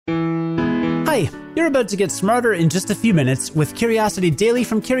Hi, you're about to get smarter in just a few minutes with Curiosity Daily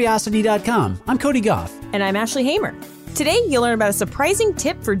from Curiosity.com. I'm Cody Goff. And I'm Ashley Hamer. Today, you'll learn about a surprising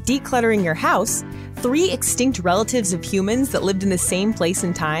tip for decluttering your house, 3 extinct relatives of humans that lived in the same place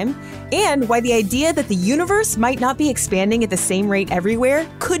and time, and why the idea that the universe might not be expanding at the same rate everywhere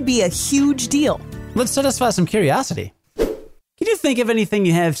could be a huge deal. Let's satisfy some curiosity. Can you think of anything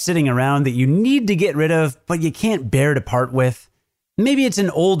you have sitting around that you need to get rid of, but you can't bear to part with? Maybe it's an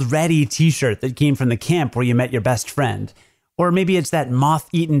old ratty t-shirt that came from the camp where you met your best friend. Or maybe it's that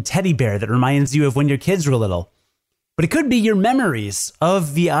moth-eaten teddy bear that reminds you of when your kids were little. But it could be your memories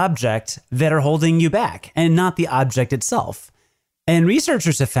of the object that are holding you back, and not the object itself. And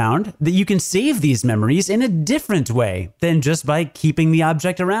researchers have found that you can save these memories in a different way than just by keeping the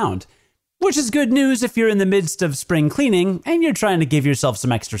object around. Which is good news if you're in the midst of spring cleaning and you're trying to give yourself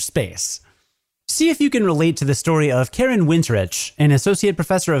some extra space. See if you can relate to the story of Karen Winterich, an associate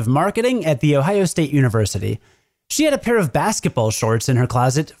professor of marketing at The Ohio State University. She had a pair of basketball shorts in her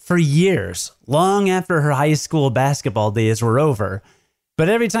closet for years, long after her high school basketball days were over. But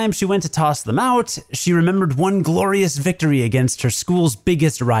every time she went to toss them out, she remembered one glorious victory against her school's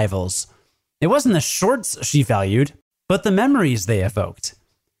biggest rivals. It wasn't the shorts she valued, but the memories they evoked.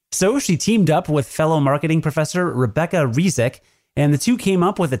 So she teamed up with fellow marketing professor Rebecca Rezick, and the two came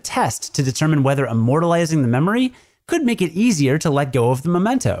up with a test to determine whether immortalizing the memory could make it easier to let go of the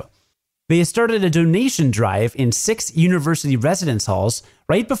memento. They started a donation drive in 6 university residence halls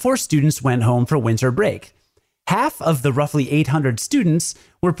right before students went home for winter break. Half of the roughly 800 students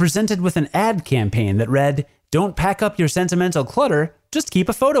were presented with an ad campaign that read, "Don't pack up your sentimental clutter, just keep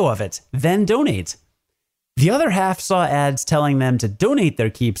a photo of it, then donate." The other half saw ads telling them to donate their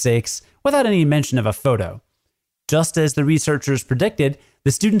keepsakes without any mention of a photo. Just as the researchers predicted,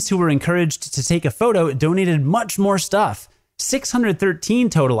 the students who were encouraged to take a photo donated much more stuff, 613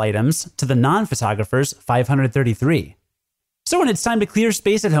 total items to the non-photographers' 533. So when it's time to clear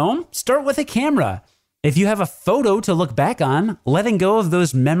space at home, start with a camera. If you have a photo to look back on, letting go of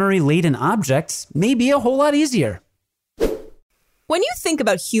those memory-laden objects may be a whole lot easier. When you think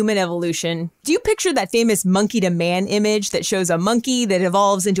about human evolution, do you picture that famous monkey to man image that shows a monkey that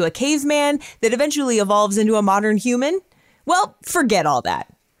evolves into a caveman that eventually evolves into a modern human? Well, forget all that.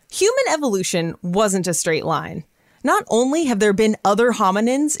 Human evolution wasn't a straight line. Not only have there been other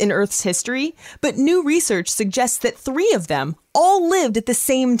hominins in Earth's history, but new research suggests that 3 of them all lived at the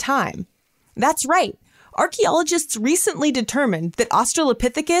same time. That's right. Archaeologists recently determined that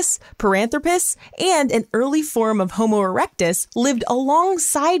Australopithecus, Paranthropus, and an early form of Homo erectus lived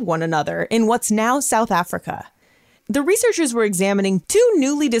alongside one another in what's now South Africa. The researchers were examining 2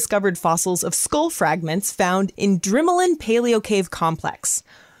 newly discovered fossils of skull fragments found in Drimmelen Paleocave Complex.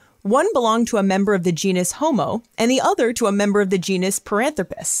 One belonged to a member of the genus Homo, and the other to a member of the genus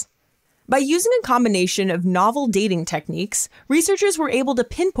Paranthropus. By using a combination of novel dating techniques, researchers were able to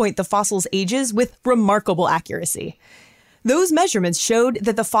pinpoint the fossils' ages with remarkable accuracy. Those measurements showed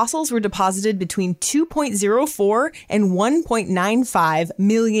that the fossils were deposited between 2.04 and 1.95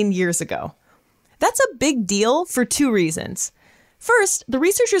 million years ago. That's a big deal for 2 reasons. First, the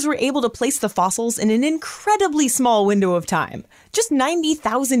researchers were able to place the fossils in an incredibly small window of time, just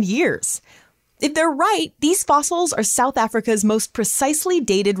 90,000 years. If they're right, these fossils are South Africa's most precisely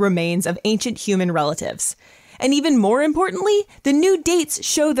dated remains of ancient human relatives. And even more importantly, the new dates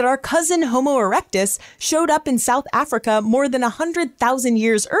show that our cousin Homo erectus showed up in South Africa more than 100,000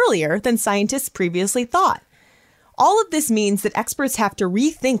 years earlier than scientists previously thought. All of this means that experts have to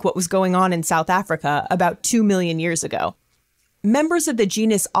rethink what was going on in South Africa about 2 million years ago. Members of the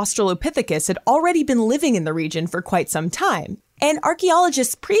genus Australopithecus had already been living in the region for quite some time, and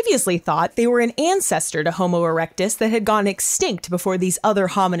archaeologists previously thought they were an ancestor to Homo erectus that had gone extinct before these other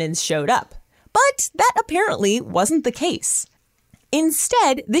hominins showed up. But that apparently wasn't the case.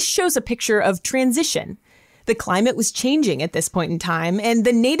 Instead, this shows a picture of transition. The climate was changing at this point in time, and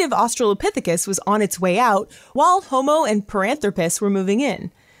the native Australopithecus was on its way out, while Homo and Paranthropus were moving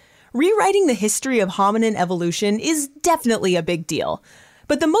in. Rewriting the history of hominin evolution is definitely a big deal.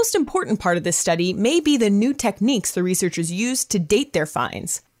 But the most important part of this study may be the new techniques the researchers used to date their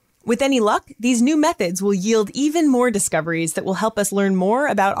finds. With any luck, these new methods will yield even more discoveries that will help us learn more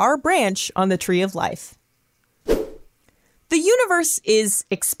about our branch on the tree of life. The universe is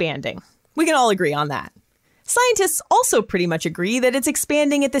expanding. We can all agree on that. Scientists also pretty much agree that it's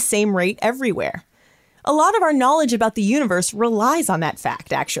expanding at the same rate everywhere. A lot of our knowledge about the universe relies on that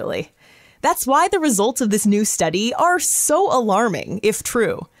fact, actually. That's why the results of this new study are so alarming, if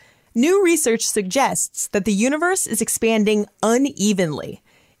true. New research suggests that the universe is expanding unevenly.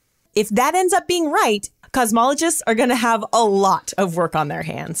 If that ends up being right, cosmologists are going to have a lot of work on their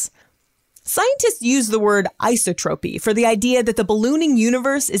hands. Scientists use the word isotropy for the idea that the ballooning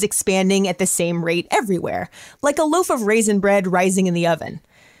universe is expanding at the same rate everywhere, like a loaf of raisin bread rising in the oven.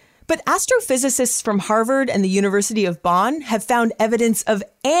 But astrophysicists from Harvard and the University of Bonn have found evidence of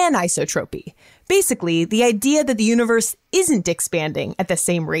anisotropy, basically the idea that the universe isn't expanding at the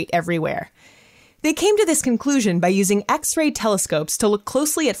same rate everywhere. They came to this conclusion by using X-ray telescopes to look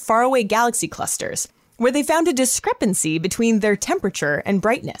closely at faraway galaxy clusters, where they found a discrepancy between their temperature and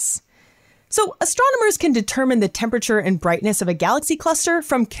brightness. So astronomers can determine the temperature and brightness of a galaxy cluster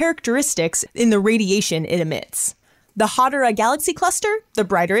from characteristics in the radiation it emits. The hotter a galaxy cluster, the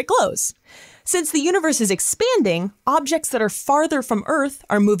brighter it glows. Since the universe is expanding, objects that are farther from Earth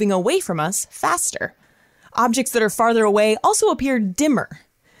are moving away from us faster. Objects that are farther away also appear dimmer.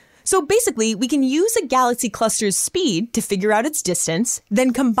 So basically, we can use a galaxy cluster's speed to figure out its distance,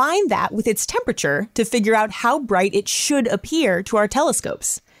 then combine that with its temperature to figure out how bright it should appear to our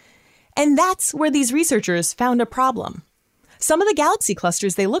telescopes. And that's where these researchers found a problem. Some of the galaxy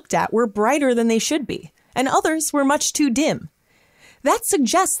clusters they looked at were brighter than they should be, and others were much too dim. That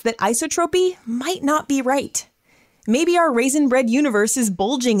suggests that isotropy might not be right. Maybe our raisin bread universe is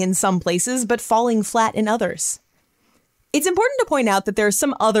bulging in some places but falling flat in others. It's important to point out that there are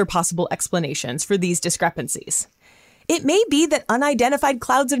some other possible explanations for these discrepancies. It may be that unidentified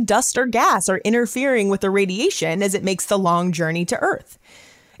clouds of dust or gas are interfering with the radiation as it makes the long journey to Earth.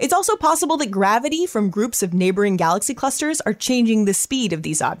 It's also possible that gravity from groups of neighboring galaxy clusters are changing the speed of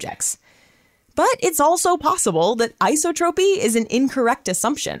these objects. But it's also possible that isotropy is an incorrect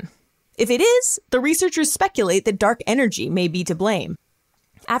assumption. If it is, the researchers speculate that dark energy may be to blame.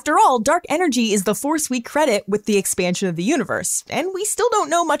 After all, dark energy is the force we credit with the expansion of the universe, and we still don't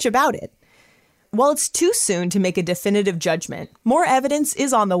know much about it. While it's too soon to make a definitive judgment, more evidence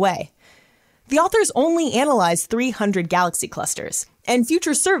is on the way. The authors only analyzed 300 galaxy clusters, and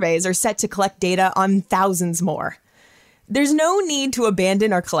future surveys are set to collect data on thousands more. There's no need to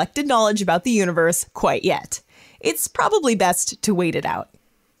abandon our collected knowledge about the universe quite yet. It's probably best to wait it out.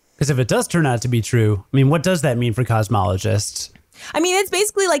 Because if it does turn out to be true, I mean, what does that mean for cosmologists? I mean, it's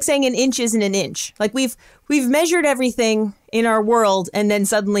basically like saying an inch isn't an inch. Like we've measured everything in our world, and then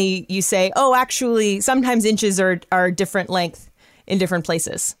suddenly you say, oh, actually, sometimes inches are different length in different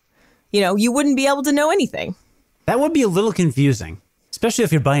places. You know, you wouldn't be able to know anything. That would be a little confusing, especially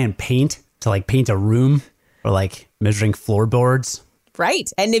if you're buying paint to like paint a room or like measuring floorboards.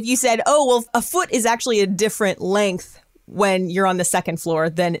 Right. And if you said, oh, well, a foot is actually a different length when you're on the second floor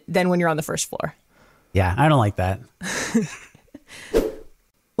than when you're on the first floor. Yeah, I don't like that.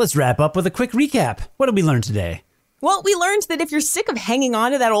 Let's wrap up with a quick recap. What did we learn today? Well, we learned that if you're sick of hanging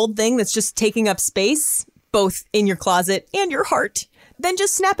on to that old thing that's just taking up space, both in your closet and your heart, then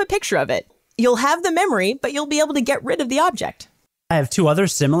just snap a picture of it. You'll have the memory, but you'll be able to get rid of the object. I have two other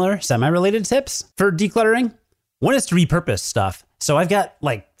similar semi-related tips for decluttering. One is to repurpose stuff. So I've got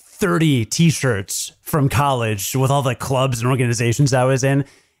like 30 t-shirts from college with all the clubs and organizations I was in.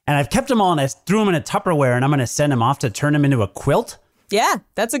 And I've kept them all and I threw them in a Tupperware and I'm going to send them off to turn them into a quilt. Yeah,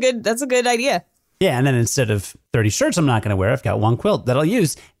 that's a good idea. Yeah, and then instead of 30 shirts I'm not going to wear, I've got one quilt that I'll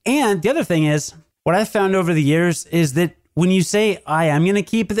use. And the other thing is, what I've found over the years is that when you say, I am going to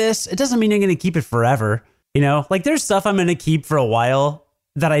keep this, it doesn't mean you're going to keep it forever. You know, like there's stuff I'm going to keep for a while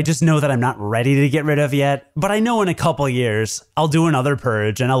that I just know that I'm not ready to get rid of yet. But I know in a couple years, I'll do another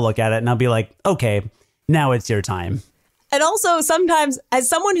purge and I'll look at it and I'll be like, okay, now it's your time. And also sometimes, as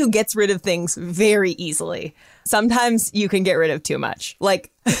someone who gets rid of things very easily, sometimes you can get rid of too much.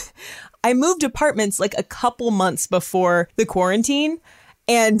 Like I moved apartments like a couple months before the quarantine,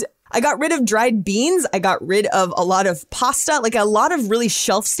 and I got rid of dried beans. I got rid of a lot of pasta, like a lot of really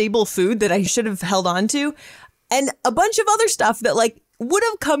shelf-stable food that I should have held on to, and a bunch of other stuff that like would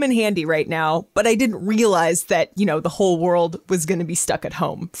have come in handy right now, but I didn't realize that, you know, the whole world was going to be stuck at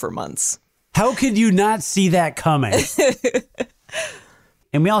home for months. How could you not see that coming?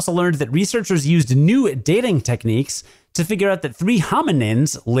 And we also learned that researchers used new dating techniques to figure out that 3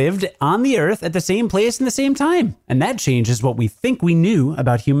 hominins lived on the Earth at the same place in the same time. And that changes what we think we knew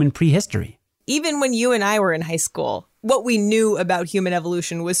about human prehistory. Even when you and I were in high school, what we knew about human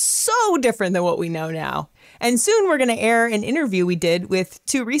evolution was so different than what we know now. And soon we're going to air an interview we did with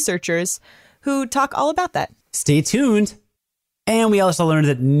 2 researchers who talk all about that. Stay tuned. And we also learned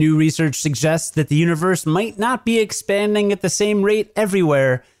that new research suggests that the universe might not be expanding at the same rate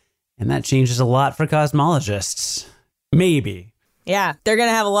everywhere. And that changes a lot for cosmologists. Maybe. Yeah, they're going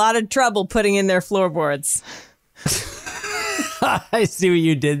to have a lot of trouble putting in their floorboards. I see what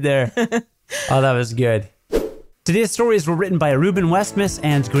you did there. Oh, that was good. Today's stories were written by Ruben Westmus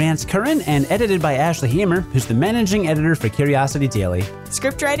and Grant Curran and edited by Ashley Hamer, who's the managing editor for Curiosity Daily.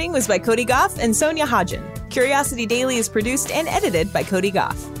 Script writing was by Cody Goff and Sonia Hodgen. Curiosity Daily is produced and edited by Cody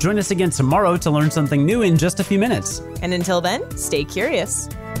Goff. Join us again tomorrow to learn something new in just a few minutes. And until then, stay curious.